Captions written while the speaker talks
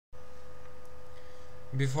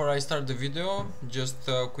Before I start the video, just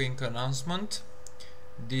a quick announcement.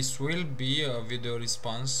 This will be a video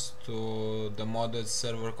response to the modded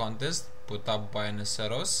server contest put up by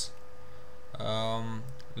Neceros.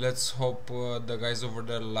 Let's hope the guys over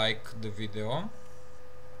there like the video,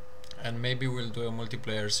 and maybe we'll do a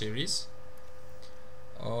multiplayer series.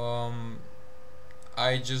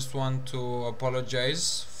 I just want to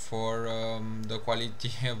apologize for the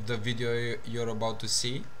quality of the video you're about to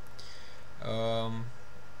see.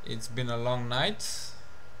 It's been a long night,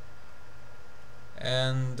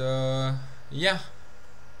 and yeah,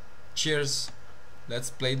 cheers. Let's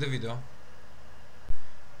play the video.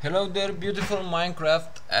 Hello there, beautiful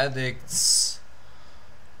Minecraft addicts.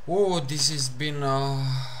 Oh, this has been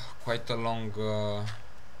quite a long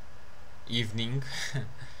evening.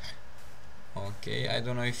 Okay, I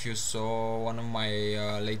don't know if you saw one of my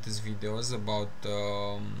latest videos about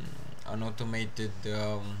an automated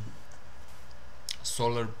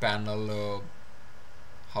solar panel,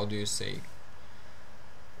 how do you say,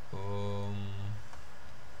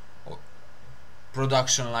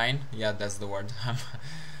 production line, yeah, that's the word.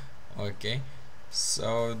 Okay,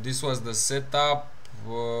 so this was the setup,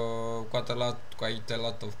 quite a lot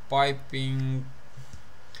of piping.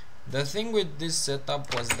 The thing with this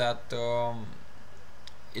setup was that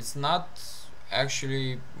it's not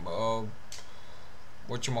actually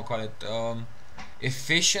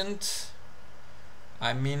efficient.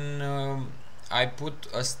 I mean, I put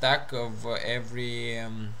a stack of every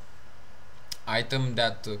item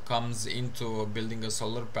that comes into building a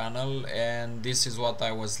solar panel, and this is what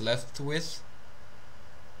I was left with.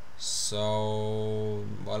 So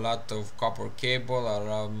a lot of copper cable,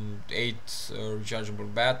 around 8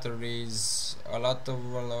 rechargeable batteries, a lot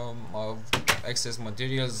of excess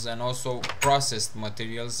materials, and also processed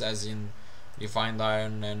materials, as in refined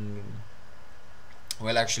iron and,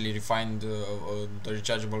 well, actually refined the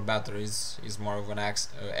rechargeable batteries is more of an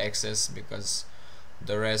excess, because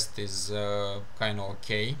the rest is kind of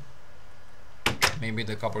okay. Maybe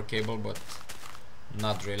the copper cable, but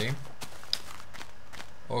not really.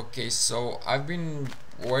 Okay, so I've been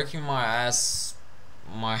working my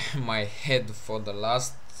head for the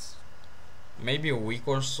last maybe a week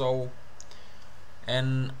or so,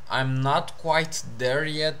 and I'm not quite there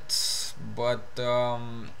yet, but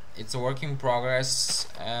it's a work in progress,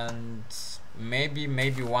 and maybe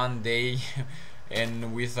one day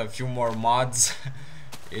and with a few more mods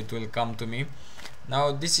it will come to me.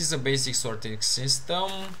 Now, this is a basic sorting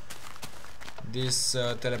system. This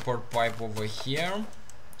teleport pipe over here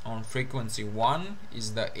on frequency 1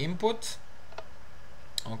 is the input.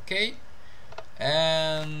 Okay,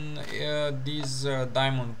 and these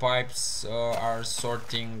diamond pipes are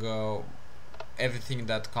sorting everything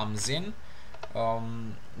that comes in.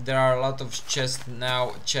 There are a lot of chests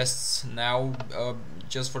now, just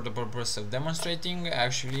for the purpose of demonstrating.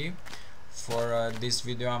 Actually, for this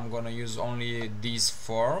video I'm gonna use only these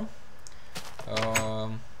 4.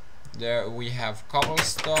 There we have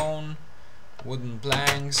cobblestone, wooden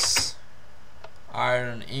planks,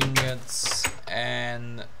 iron ingots,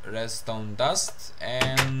 and redstone dust,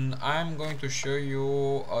 and I'm going to show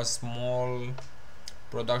you a small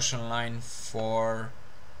production line for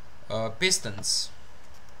pistons.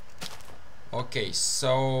 Okay,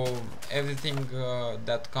 so everything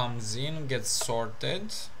that comes in gets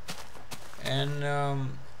sorted, and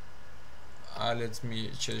let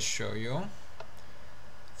me just show you.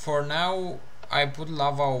 For now, I put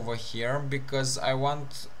lava over here because I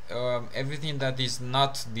want everything that is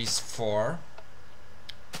not these 4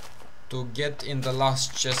 to get in the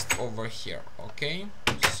last chest over here. Okay,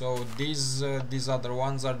 so these other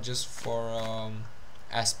ones are just for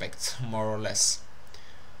aspects, more or less.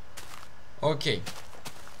 Okay,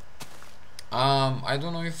 I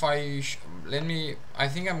don't know if I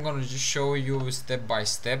think I'm gonna just show you step by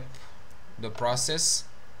step the process.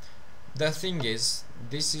 The thing is,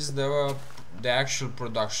 this is the actual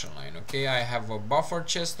production line. Okay, I have a buffer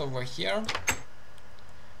chest over here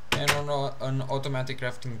and an automatic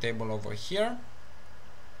crafting table over here.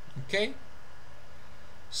 Okay,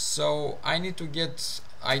 so I need to get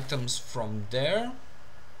items from there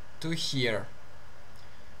to here.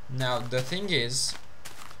 Now the thing is,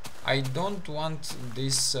 I don't want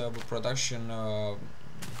this production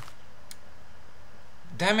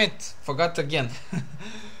damn it, forgot again.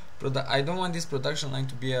 I don't want this production line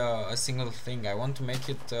to be a single thing. I want to make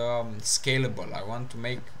it scalable. I want to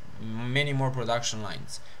make many more production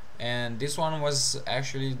lines, and this one was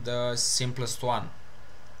actually the simplest one.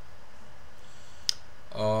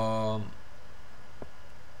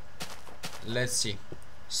 Let's see.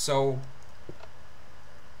 So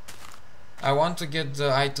I want to get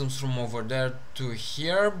the items from over there to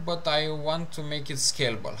here, but I want to make it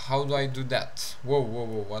scalable. How do I do that? Whoa, whoa,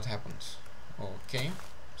 whoa, what happened? Okay,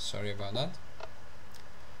 sorry about that.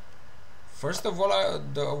 First of all,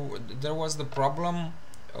 there was the problem.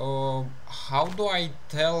 How do I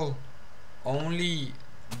tell only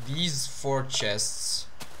these 4 chests?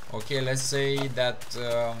 Okay, let's say that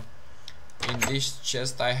in this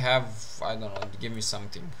chest I have, I don't know, give me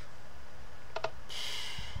something.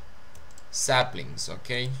 Saplings,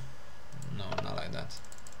 okay? No, not like that.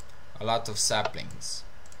 A lot of saplings.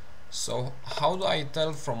 So how do I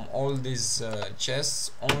tell from all these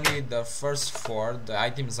chests only the first 4, the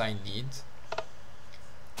items I need,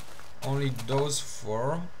 only those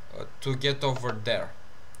 4 to get over there?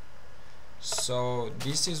 So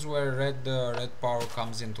this is where red power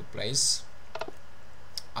comes into place.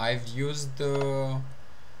 I've used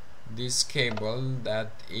this cable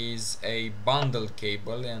that is a bundle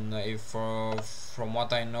cable, and from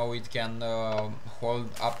what I know it can hold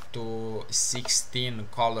up to 16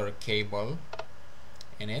 color cable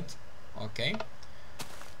in it. Okay,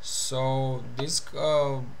 so this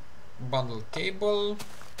bundle cable,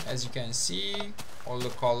 as you can see, all the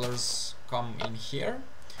colors come in here,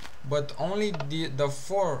 but only the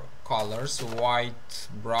 4 colors, white,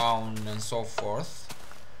 brown and so forth,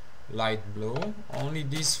 light blue, only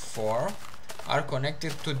these 4 are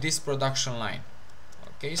connected to this production line.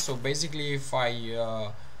 Okay, so basically if I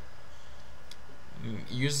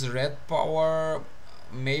use red power,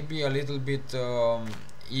 maybe a little bit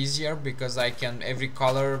easier, because I can, every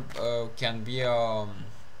color can be a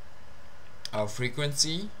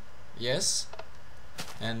frequency, yes,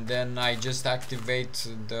 and then I just activate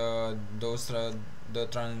the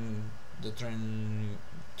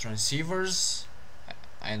transceivers.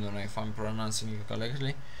 I don't know if I'm pronouncing it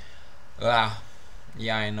correctly. Yeah,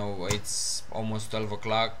 I know it's almost 12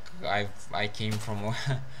 o'clock. I came from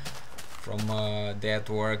from day at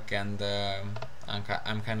work, and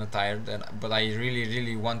I'm kind of tired, but I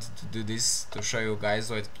really wanted to do this to show you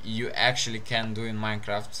guys what you actually can do in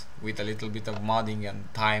Minecraft with a little bit of modding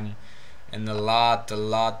and time and a lot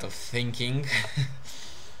of thinking.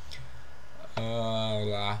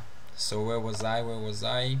 So where was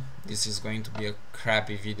I? This is going to be a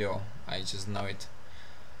crappy video, I just know it.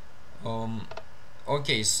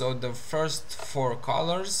 Okay, so the first 4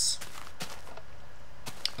 colors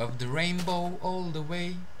of the rainbow all the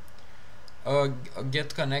way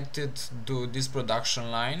get connected to this production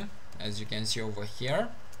line, as you can see over here.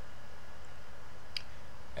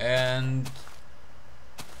 And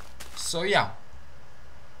so yeah,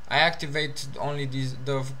 I activate only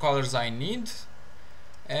the colors I need,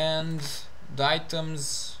 and the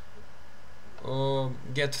items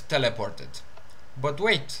get teleported. But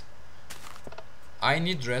wait, I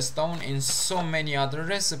need redstone in so many other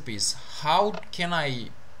recipes. How can I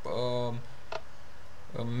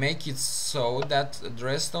make it so that the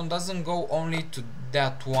redstone doesn't go only to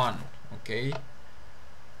that one? Okay,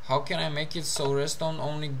 how can I make it so redstone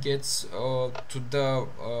only gets to the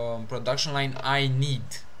production line I need?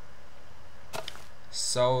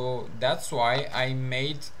 So that's why I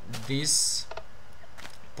made this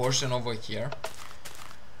portion over here.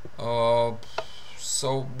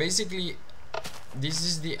 So basically this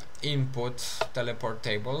is the input teleport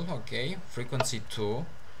table, okay, frequency 2.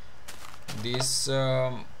 This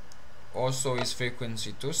also is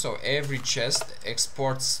frequency 2, so every chest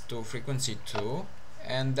exports to frequency 2,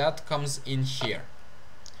 and that comes in here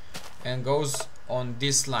and goes on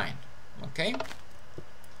this line. Okay,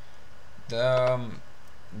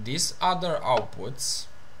 these other outputs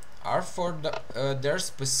are for their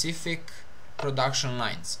specific production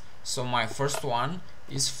lines. So my first one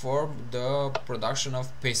is for the production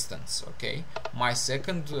of pistons, okay, my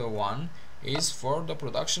second one is for the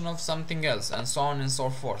production of something else, and so on and so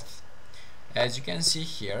forth. As you can see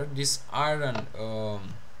here, these iron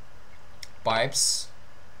pipes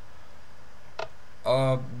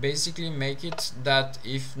basically make it that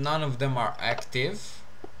if none of them are active,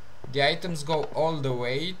 the items go all the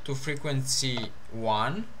way to frequency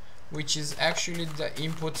 1, which is actually the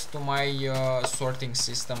input to my sorting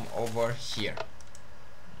system over here.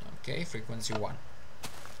 Okay, frequency 1.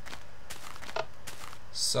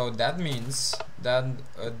 So that means that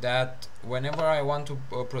that whenever I want to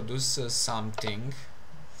produce something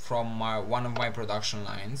from one of my production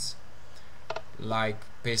lines, like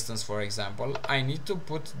pistons for example, I need to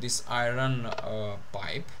put this iron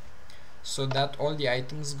pipe so that all the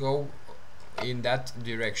items go in that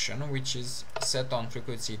direction, which is set on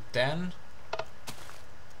frequency 10.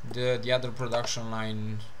 The other production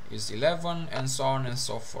line is 11, and so on and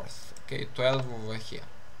so forth. Okay, 12 over here.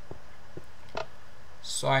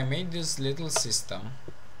 So I made this little system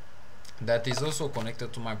that is also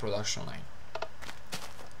connected to my production line.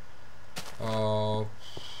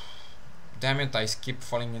 Damn it, I keep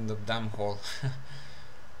falling in the damn hole.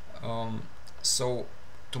 So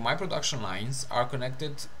to my production lines are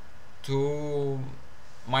connected to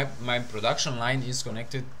my production line is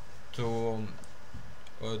connected to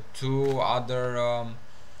two other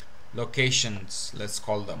locations, let's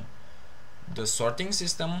call them. The sorting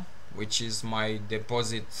system, which is my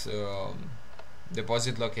deposit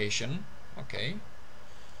location, okay,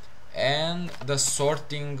 and the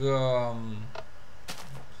sorting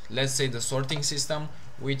let's say the sorting system,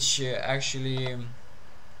 which actually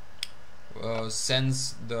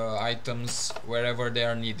sends the items wherever they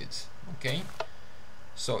are needed. Okay,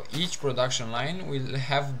 so each production line will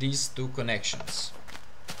have these two connections.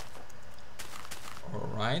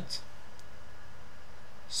 Alright,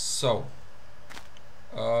 so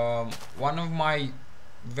one of my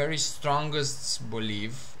very strongest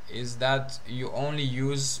belief is that you only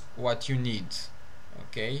use what you need.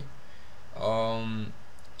 Okay,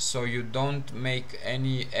 so you don't make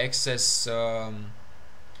any excess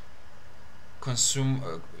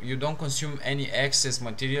you don't consume any excess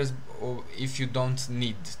materials if you don't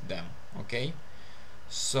need them. Okay,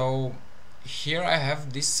 so here I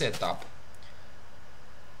have this setup,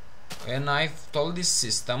 and I've told this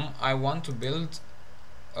system I want to build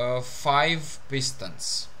 5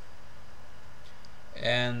 pistons,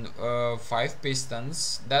 and 5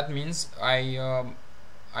 pistons, that means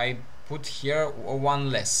I put here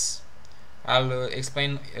one less. I'll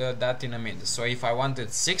explain that in a minute. So if I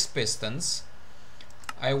wanted 6 pistons,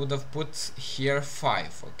 I would have put here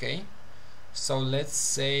 5. Okay, so let's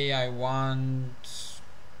say I want,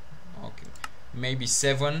 okay, maybe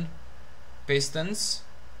 7 pistons.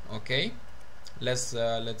 Okay, let's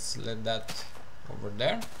let that over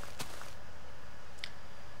there,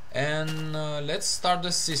 and let's start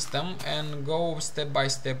the system and go step by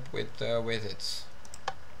step with it.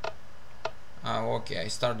 Okay, I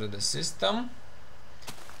started the system.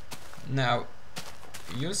 Now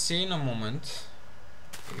you'll see in a moment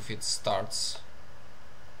if it starts.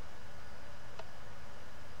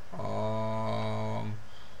 Well,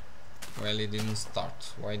 it didn't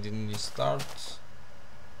start. Why didn't it start?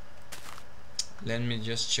 Let me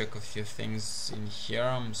just check a few things in here.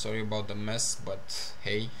 I'm sorry about the mess, but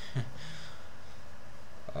hey.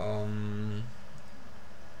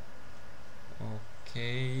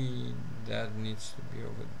 Okay, that needs to be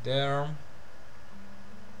over there.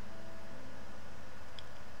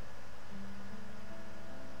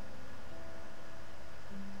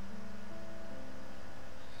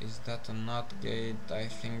 Is that a NOT gate? I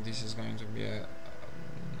think this is going to be a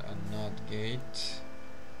NOT gate.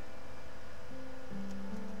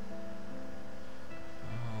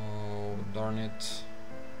 Oh, darn it.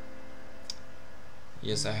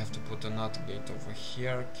 Yes, I have to put a NOT gate over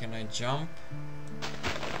here. Can I jump?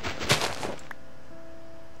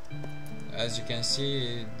 As you can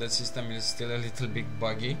see, the system is still a little bit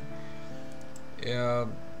buggy.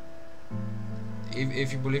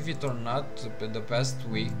 If you believe it or not, the past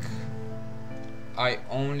week I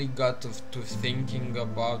only got to thinking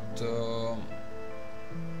about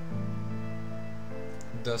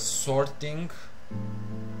the sorting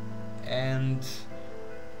and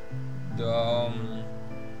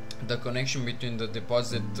the connection between the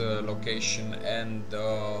deposit location and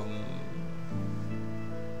the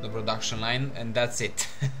production line, and that's it.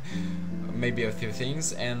 Maybe a few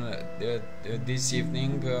things, and this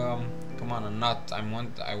evening, come on, a nut. I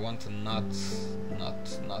want a nut.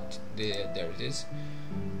 There it is.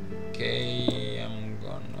 Okay, I'm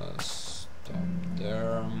gonna stop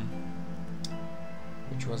there.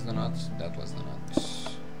 Which was the nut? That was the nut.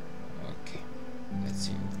 Okay, let's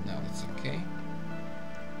see if now it's okay.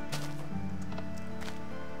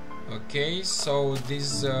 Okay, so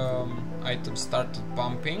this item started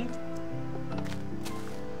pumping.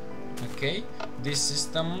 Okay, this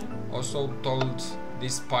system also told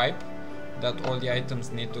this pipe that all the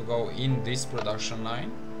items need to go in this production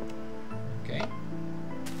line. Okay,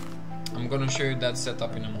 I'm gonna show you that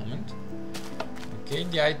setup in a moment. Okay,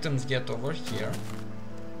 the items get over here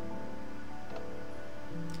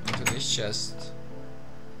into this chest.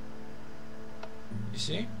 You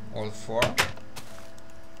see, all 4.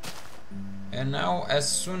 And now, as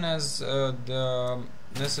soon as the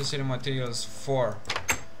necessary materials for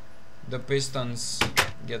the pistons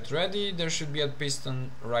get ready, there should be a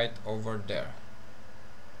piston right over there.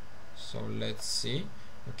 So let's see.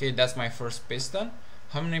 Okay, that's my first piston.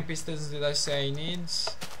 How many pistons did I say I need?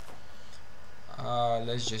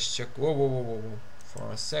 Let's just check. Whoa,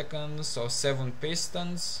 for a second. So 7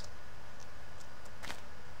 pistons.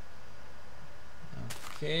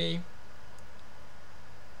 Okay,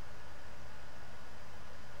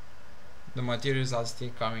 the materials are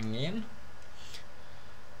still coming in.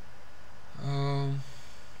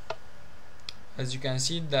 As you can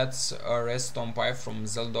see, that's a redstone pipe from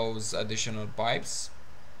Zeldo's additional pipes.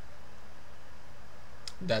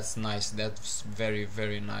 That's nice, that's very,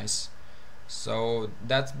 very nice. So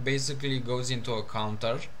that basically goes into a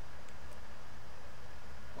counter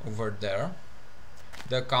over there.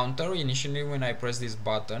 The counter, initially when I press this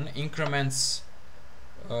button, increments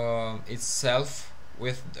itself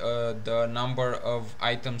with the number of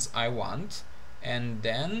items I want, and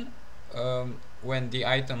then when the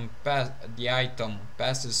item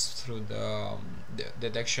passes through the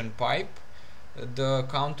detection pipe, the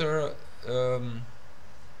counter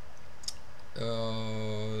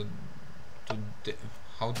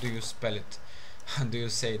how do you spell it? How do you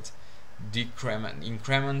say it?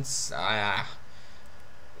 Increments.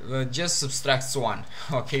 Just subtracts 1,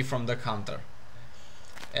 okay, from the counter.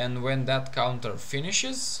 And when that counter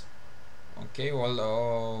finishes, okay,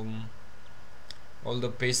 all the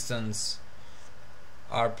pistons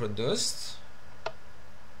are produced.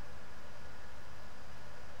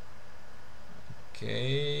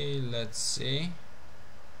 Okay, let's see.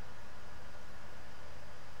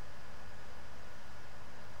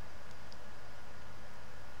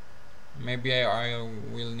 Maybe I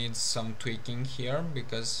will need some tweaking here,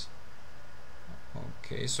 because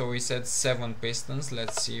okay, so we said 7 pistons.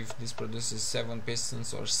 Let's see if this produces 7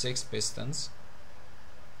 pistons or 6 pistons.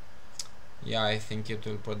 Yeah, I think it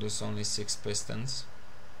will produce only 6 pistons.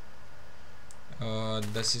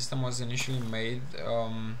 The system was initially made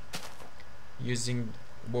using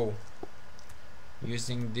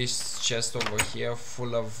this chest over here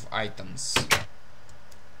full of items.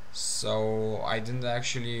 So I didn't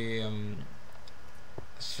actually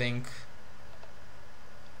think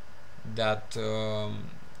that the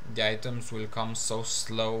items will come so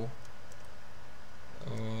slow.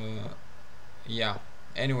 Yeah,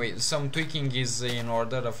 anyway, some tweaking is in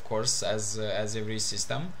order, of course, as every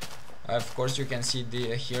system. Of course, you can see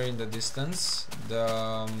here in the distance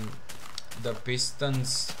the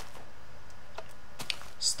pistons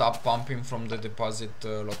stop pumping from the deposit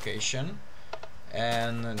location,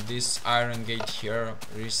 and this iron gate here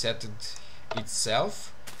resetted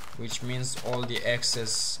itself, which means all the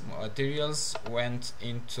excess materials went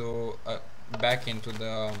into back into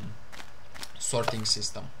the sorting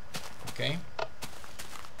system. Okay,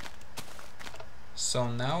 so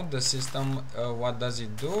now the system, what does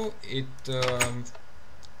it do? It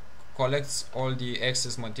collects all the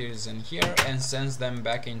excess materials in here and sends them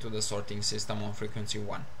back into the sorting system on frequency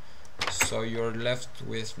 1. So you're left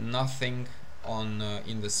with nothing on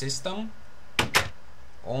in the system.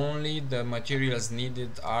 Only the materials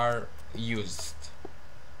needed are used.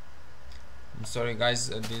 I'm sorry guys,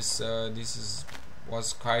 this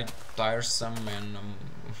was quite tiresome, and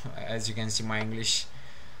as you can see, my English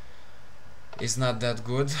is not that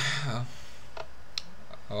good.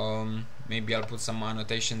 Maybe I'll put some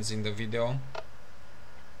annotations in the video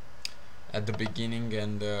at the beginning,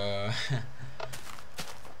 and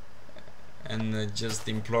and just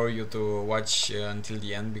implore you to watch until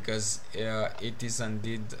the end, because it is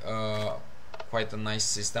indeed quite a nice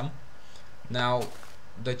system. Now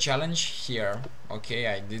the challenge here, okay,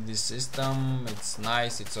 I did this system, it's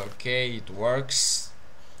nice, it's okay, it works.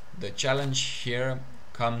 The challenge here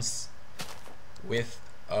comes with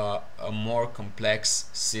a more complex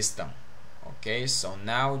system. Okay, so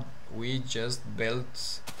now we just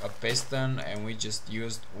built a piston and we just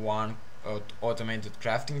used one automated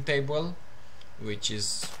crafting table, which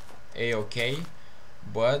is a-okay.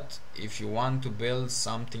 But if you want to build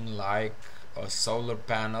something like a solar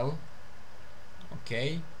panel,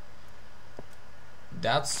 okay,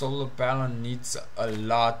 that solar panel needs a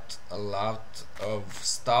lot of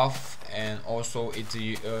stuff, and also it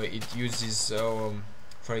uses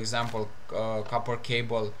for example copper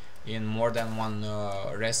cable in more than one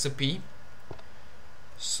recipe.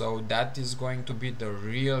 So that is going to be the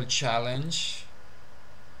real challenge.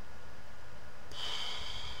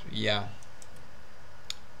 Yeah,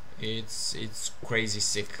 it's crazy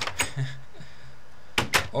sick.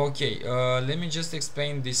 Okay, let me just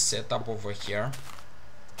explain this setup over here.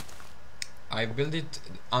 I built it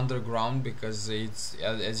underground because it's,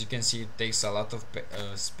 as you can see, it takes a lot of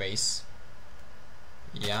space.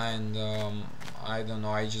 Yeah, and I don't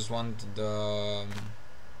know, I just want the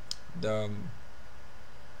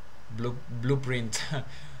blueprint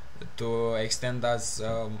to extend as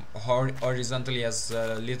horizontally as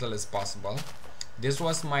little as possible. This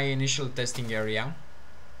was my initial testing area,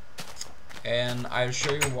 and I'll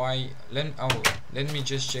show you why. Let me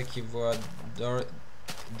just check if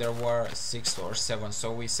there were 6 or 7,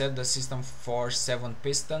 so we set the system for 7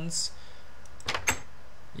 pistons.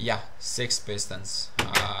 Yeah, 6 pistons.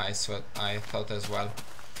 I thought as well.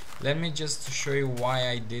 Let me just show you why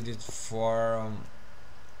I did it for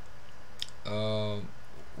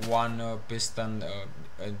one piston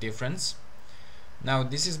difference. Now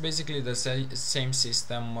this is basically the same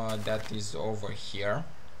system that is over here,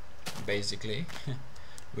 basically,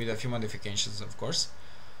 with a few modifications, of course.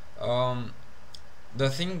 The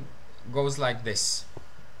thing goes like this.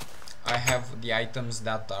 I have the items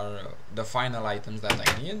that are the final items that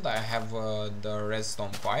I need. I have the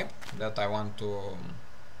redstone pipe that I want to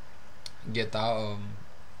get out,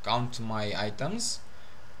 count my items.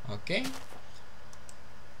 Okay,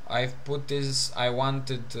 I've put this, I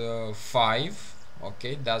wanted 5.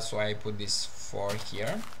 Okay, that's why I put this 4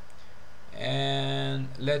 here, and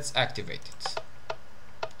let's activate it.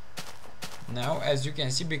 Now as you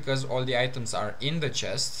can see, because all the items are in the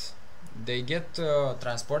chest, they get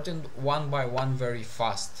transported one by one very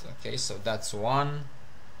fast. Okay, so that's 1,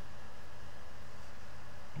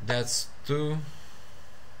 that's 2,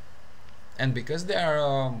 and because they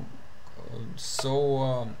are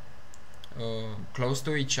so close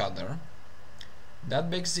to each other, that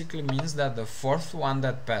basically means that the 4th one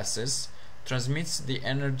that passes transmits the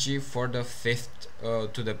energy for the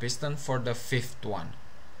 5th to the piston for the 5th one.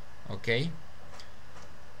 Okay,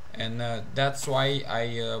 and that's why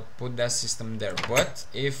I put that system there. But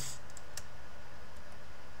if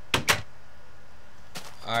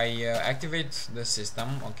I activate the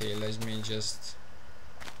system, okay, let me just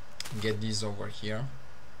get these over here.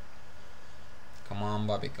 Come on,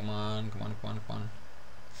 Bobby, come on, come on, come on, come on.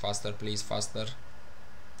 Faster, please, faster.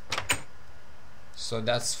 So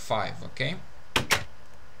that's 5, okay?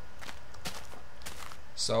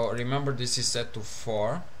 So remember, this is set to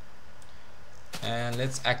 4. And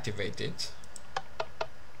let's activate it.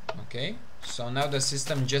 Okay, so now the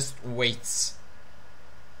system just waits.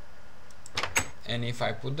 And if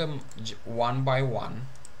I put them one by one,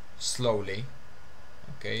 slowly,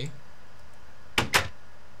 okay,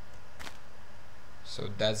 so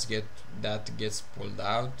that gets pulled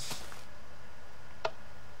out.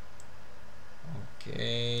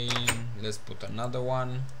 Okay, let's put another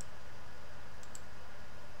one.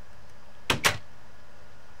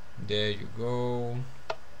 There you go.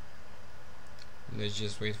 Let's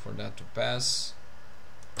just wait for that to pass.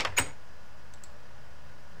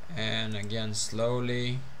 And again,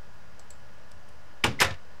 slowly.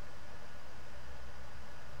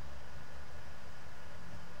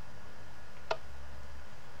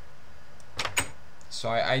 So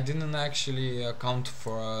I didn't actually account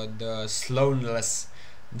for the slowness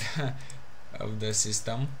of the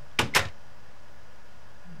system.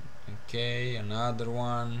 Okay, another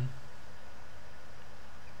one.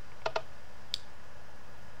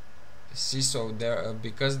 See, so there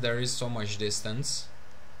because there is so much distance.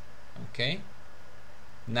 Okay,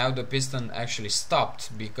 now the piston actually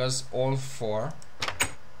stopped because all 4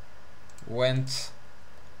 went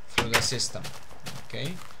through the system.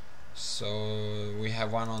 Okay, so we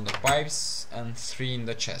have 1 on the pipes and 3 in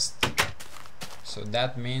the chest. So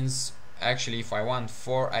that means actually if I want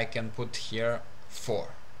 4, I can put here 4.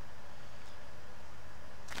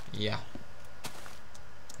 Yeah,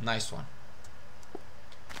 nice one.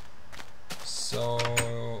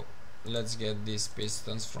 So let's get these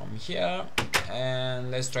pistons from here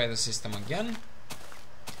and let's try the system again.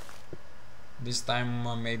 This time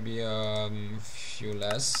maybe a few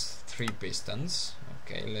less, 3 pistons.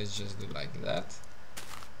 Okay, let's just do like that.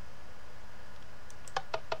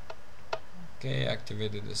 Okay,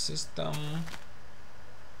 activated the system.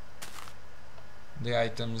 The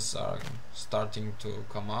items are starting to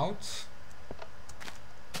come out.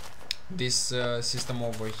 This system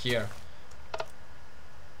over here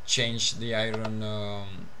changed the iron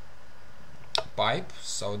pipe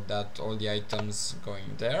so that all the items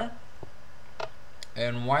going there.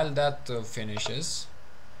 And while that finishes,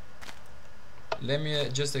 let me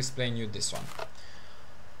just explain you this one.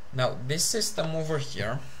 Now this system over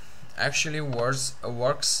here actually works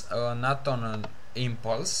not on an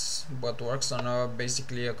impulse, but works on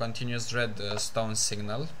basically a continuous redstone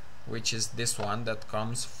signal, which is this one that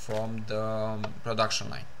comes from the production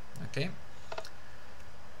line. Okay,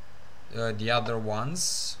 the other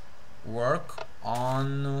ones work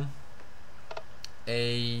on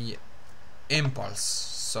a impulse.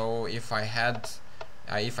 So if I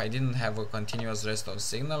didn't have a continuous redstone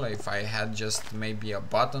signal, if I had just maybe a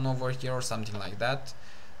button over here or something like that,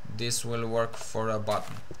 this will work for a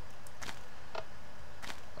button.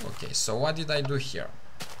 Okay, so what did I do here?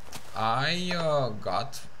 I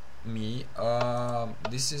got me,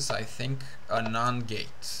 this is, I think, a NAND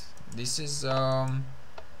gate. This is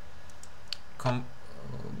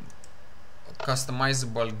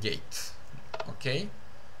customizable gate. Okay.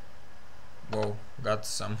 Whoa, got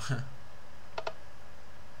some.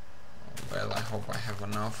 Well, I hope I have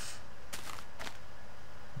enough.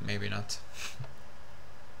 Maybe not.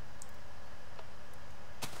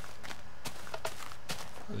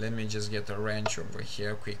 Let me just get a wrench over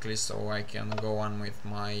here quickly so I can go on with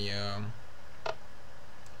my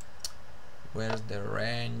where's the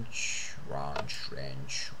wrench?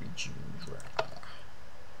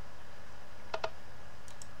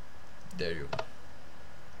 There you go.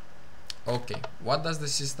 Okay, what does the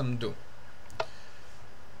system do?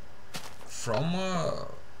 From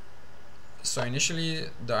so initially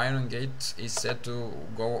the iron gate is set to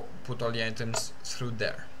go put all the items through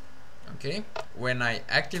there. Okay, when I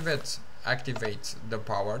activate the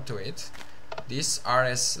power to it, this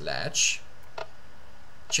RS latch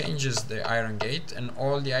changes the iron gate and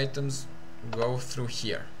all the items go through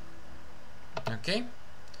here. Okay,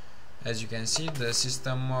 as you can see, the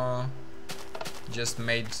system just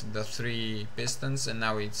made the 3 pistons and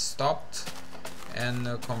now it's stopped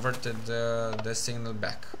and converted the signal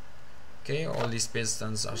back. Okay, all these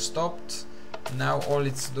pistons are stopped. Now all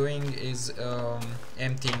it's doing is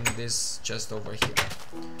emptying this just over here.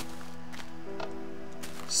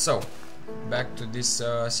 So back to this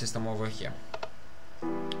system over here.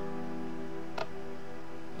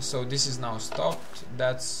 So this is now stopped.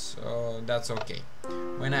 That's okay.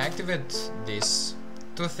 When I activate this,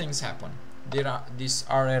 2 things happen. This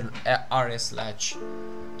RS latch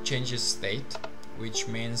changes state, which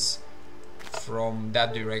means from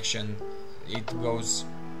that direction it goes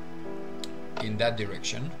in that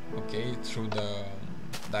direction, okay, through the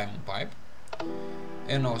diamond pipe.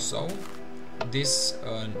 And also this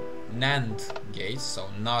NAND gate, so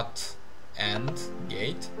not AND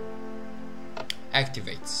gate,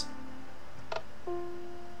 activates,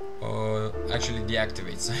 actually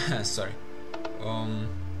deactivates. Sorry.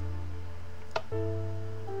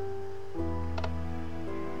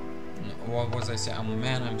 What was I saying? Oh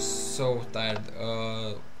man, I'm so tired.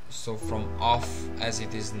 So from off as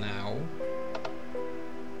it is now,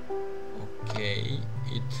 okay,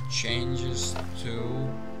 it changes to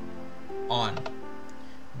on.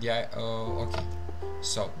 Okay,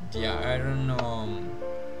 so the iron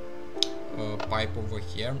pipe over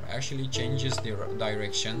here actually changes the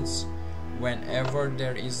directions whenever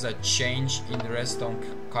there is a change in the redstone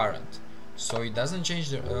current. So it doesn't change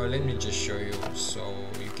the let me just show you so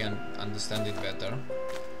you can understand it better.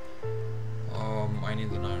 I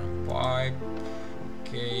need an iron pipe,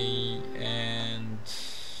 okay, and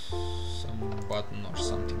some button or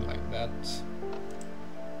something like that.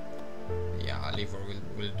 Yeah, a lever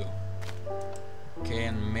will do. Okay,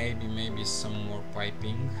 and maybe some more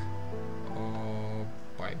piping.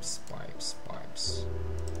 Pipes.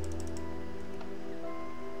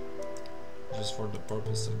 Just for the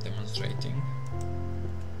purpose of demonstrating.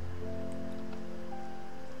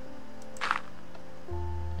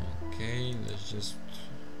 Okay, let's just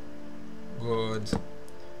good.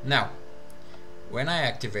 Now, when I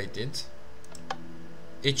activate it,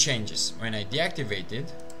 it changes. When I deactivate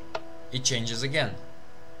it, it changes again,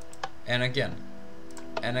 and again,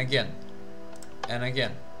 and again, and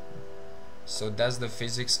again. So that's the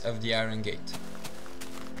physics of the iron gate,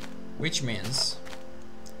 which means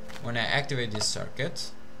when I activate this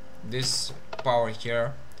circuit, this power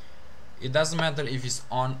here, it doesn't matter if it's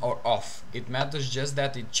on or off. It matters just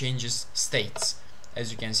that it changes states.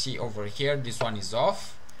 As you can see over here, this one is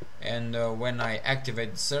off, and when I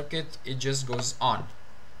activate the circuit, it just goes on.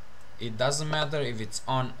 It doesn't matter if it's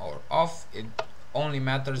on or off, it only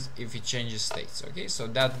matters if it changes states. Okay, so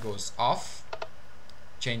that goes off,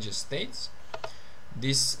 changes states.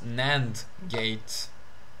 This NAND gate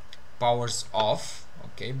powers off,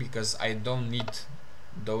 okay, because I don't need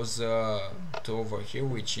those two over here,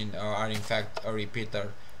 which are in fact a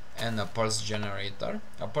repeater and a pulse generator.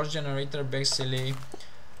 A pulse generator basically,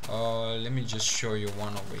 let me just show you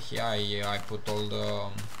one over here. I put all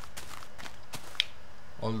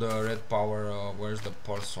the red power. Where's the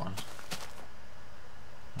pulse one?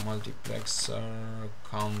 Multiplexer,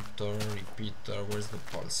 counter, repeater. Where's the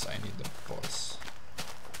pulse? I need the pulse.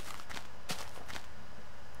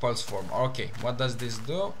 Pulse form. Okay, what does this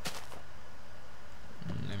do?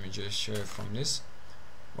 Let me just show you from this.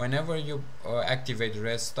 Whenever you activate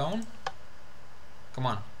redstone, come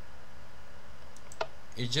on,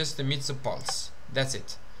 it just emits a pulse. That's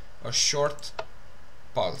it, a short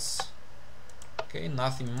pulse. Okay,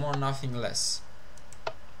 nothing more, nothing less.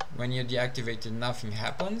 When you deactivate it, nothing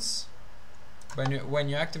happens. when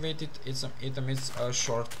you activate it, it emits a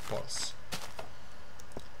short pulse.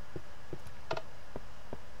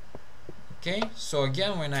 Okay, so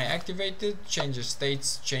again, when I activate it, changes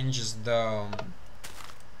states, changes the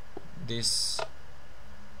this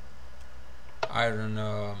iron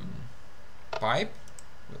pipe,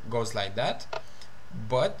 goes like that.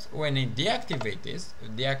 But when it deactivates,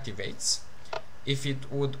 if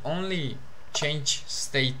it would only change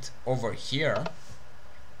state over here,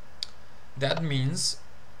 that means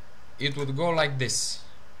it would go like this,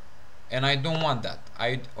 and I don't want that.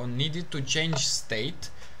 I need it to change state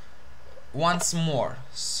once more,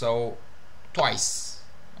 so twice.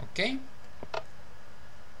 Okay,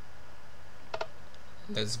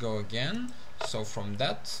 let's go again. So from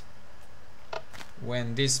that,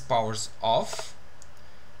 when this powers off,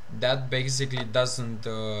 that basically doesn't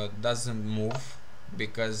move,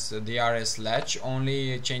 because the RS latch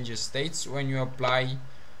only changes states when you apply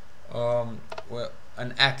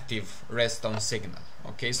an active redstone signal.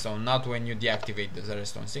 Okay, so not when you deactivate the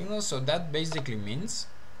redstone signal. So that basically means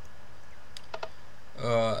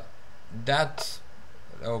that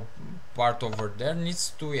part over there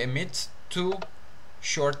needs to emit 2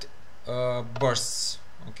 short bursts.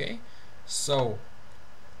 Okay, so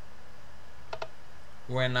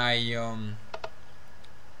when I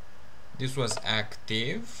this was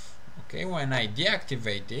active, okay, when I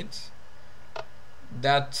deactivate it,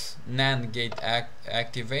 that NAND gate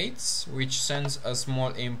activates, which sends a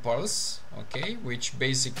small impulse, okay, which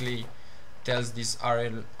basically tells this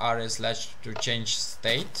RS latch to change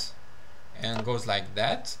state, and goes like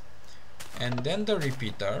that. And then the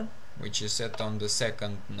repeater, which is set on the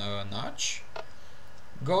second notch,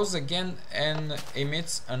 goes again and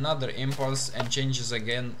emits another impulse and changes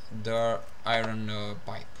again the iron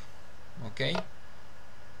pipe. Okay,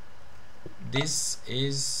 this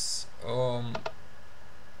is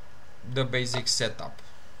the basic setup.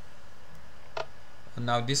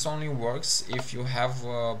 Now this only works if you have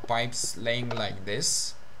pipes laying like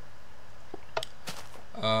this.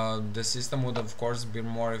 The system would of course be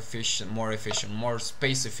more efficient, more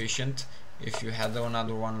space efficient if you had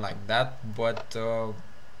another one like that, but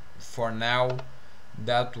for now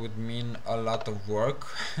that would mean a lot of work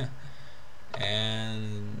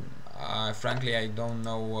and frankly I don't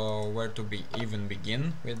know where to even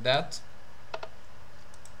begin with that.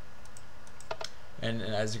 And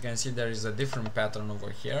as you can see, there is a different pattern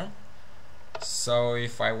over here. So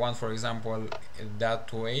if I want, for example,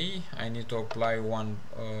 that way, I need to apply one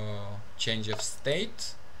change of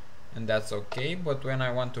state, and that's okay. But when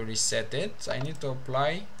I want to reset it, I need to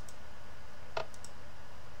apply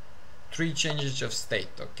 3 changes of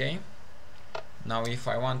state. Okay, now if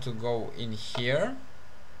I want to go in here,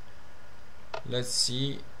 let's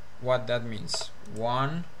see what that means.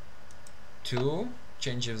 1, 2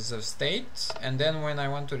 changes of state, and then when I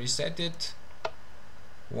want to reset it,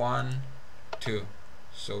 1, 2,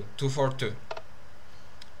 so 2 for 2.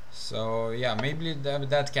 So yeah, maybe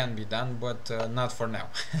that can be done, but not for now.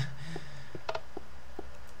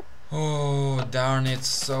 Oh darn it!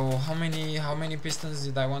 So how many pistons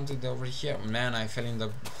did I wanted over here? Man, I fell in the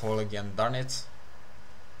hole again. Darn it!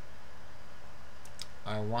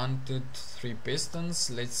 I wanted 3 pistons.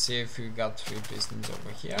 Let's see if we got 3 pistons over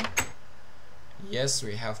here. Yes,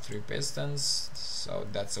 we have 3 pistons, so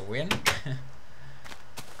that's a win.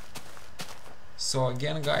 So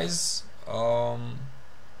again, guys,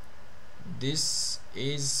 this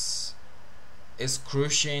is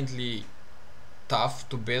excruciatingly tough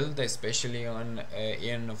to build, especially on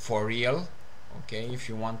in for real. Okay, if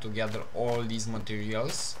you want to gather all these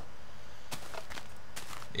materials,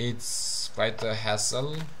 it's quite a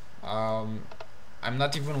hassle. I'm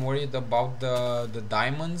not even worried about the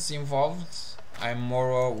diamonds involved. I'm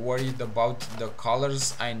more worried about the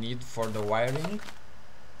colors I need for the wiring.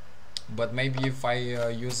 But maybe if I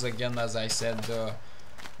use again, as I said,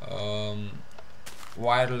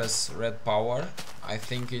 wireless red power, I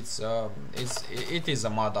think it is a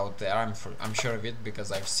mod out there. I'm sure of it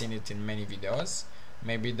because I've seen it in many videos.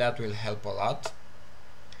 Maybe that will help a lot.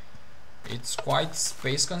 It's quite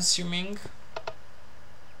space consuming,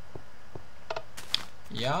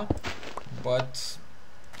 yeah, but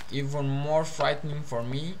even more frightening for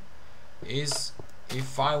me is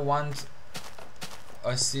if I want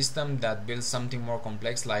a system that builds something more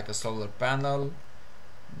complex, like a solar panel,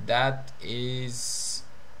 that is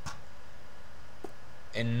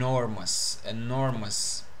enormous,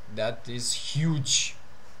 that is huge.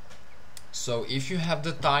 So if you have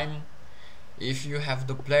the time, if you have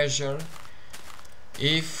the pleasure,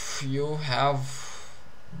 if you have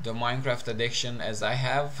the Minecraft addiction as I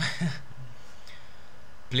have,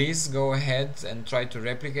 please go ahead and try to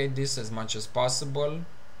replicate this as much as possible.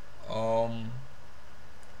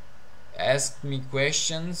 Ask me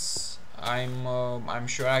questions. I'm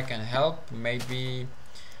sure I can help. Maybe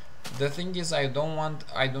the thing is, I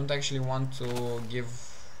don't actually want to give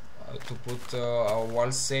to put a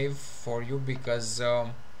wall save for you, because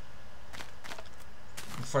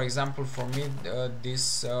for example, for me,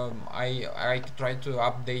 this I try to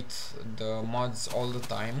update the mods all the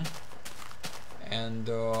time, and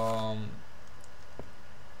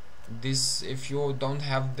this, if you don't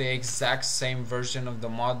have the exact same version of the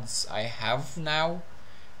mods I have now,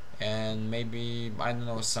 and maybe, I don't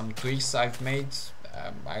know, some tweaks I've made,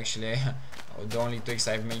 actually the only tweaks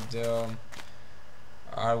I've made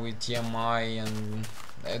are with TMI, and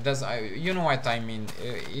you know what I mean.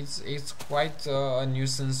 It's quite a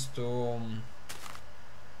nuisance to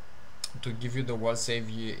give you the wall save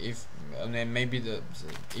if maybe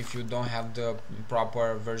if you don't have the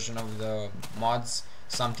proper version of the mods,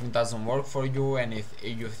 something doesn't work for you, and if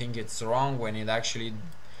you think it's wrong when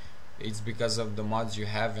it's because of the mods you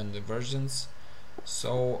have and the versions.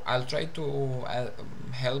 So I'll try to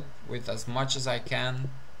help with as much as I can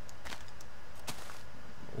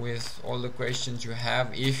with all the questions you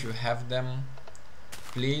have. If you have them,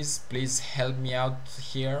 please help me out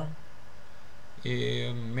here.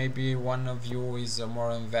 Maybe one of you is a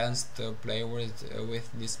more advanced player with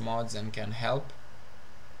these mods and can help.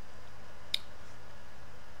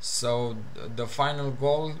 So the final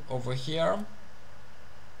goal over here,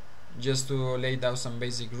 just to lay down some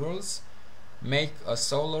basic rules: make a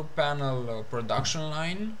solar panel production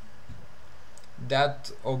line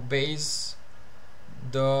that obeys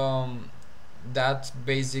that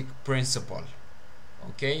basic principle.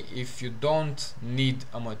 Okay, if you don't need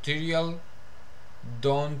a material,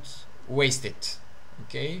 don't waste it.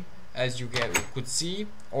 Okay, as you could see,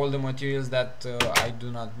 all the materials that I do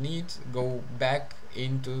not need go back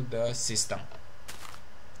into the system.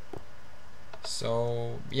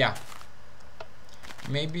 So yeah,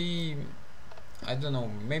 maybe, I don't know,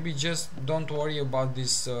 maybe just don't worry about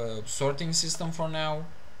this sorting system for now.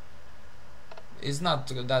 It's not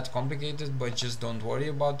that complicated, but just don't worry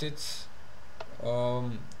about it.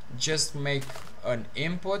 Just make an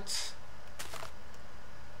input,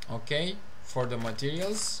 okay, for the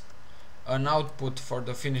materials, an output for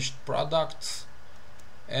the finished product,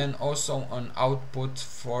 and also an output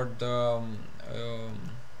for the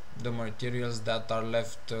materials that are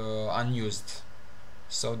left unused.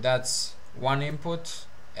 So that's one input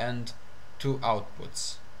and two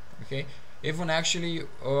outputs. Okay, even actually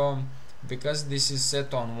because this is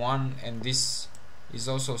set on 1 and this is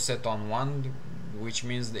also set on 1, which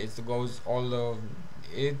means that it goes all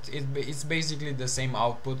it's basically the same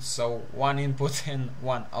output, so one input and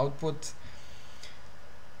one output.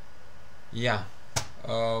 Yeah,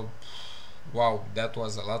 wow, that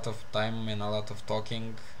was a lot of time and a lot of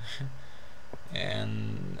talking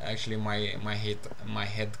and actually my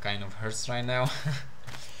head kind of hurts right now.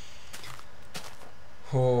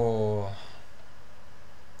 Oh,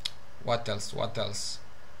 what else?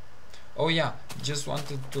 Oh yeah, just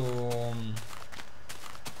wanted to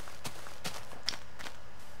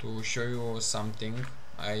show you something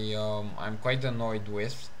I'm quite annoyed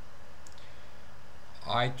with.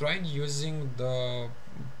 I tried using the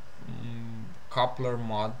coupler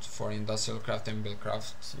mod for industrial craft and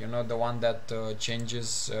buildcraft, you know, the one that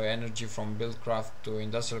changes energy from buildcraft to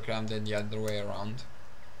industrial craft and the other way around.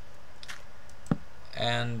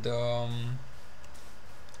 And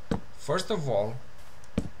first of all,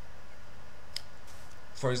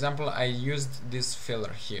 for example, I used this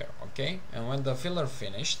filler here, okay, and when the filler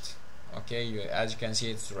finished, okay, as you can see,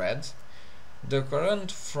 it's red. The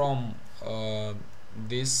current from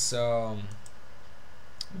this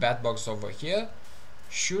bat box over here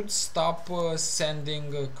should stop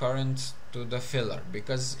sending current to the filler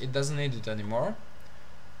because it doesn't need it anymore,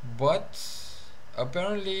 but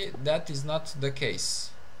apparently that is not the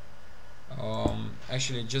case.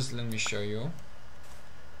 Actually, just let me show you.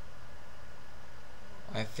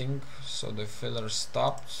 I think so. The filler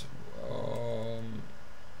stopped.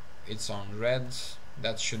 It's on red.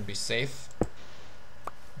 That should be safe.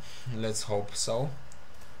 Let's hope so.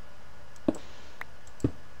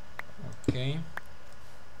 Okay.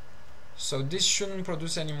 So this shouldn't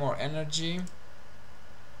produce any more energy,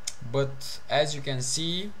 but as you can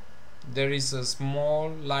see, there is a small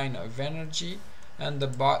line of energy and the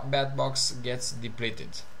bat box gets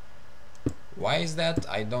depleted. Why is that?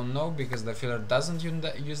 I don't know, because the filler doesn't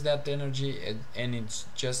use that energy and it's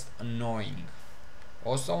just annoying.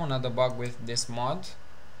 Also, another bug with this mod,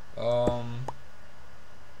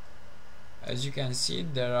 as you can see,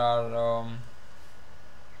 there are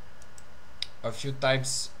a few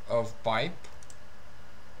types of pipe.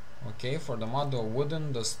 Okay, for the mod, the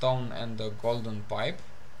wooden, the stone, and the golden pipe.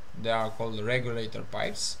 They are called regulator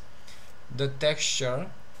pipes. The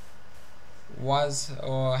texture was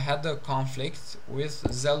had a conflict with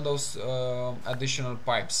Zeldo's additional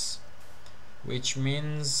pipes, which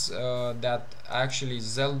means that actually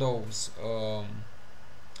Zeldo's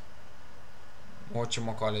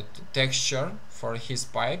texture for his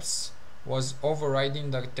pipes was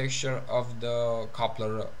overriding the texture of the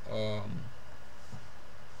coupler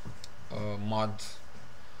mod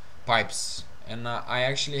pipes, and I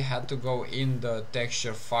actually had to go in the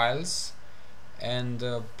texture files and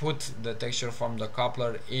put the texture from the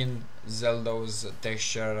coupler in Zeldo's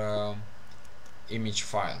texture image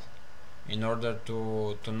file in order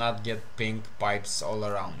to not get pink pipes all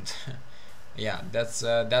around. Yeah, that's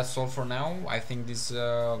all for now. I think this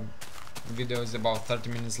video is about 30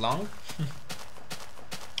 minutes long.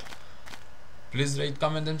 Please rate,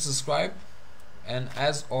 comment, and subscribe, and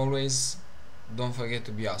as always, don't forget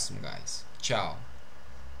to be awesome, guys. Ciao.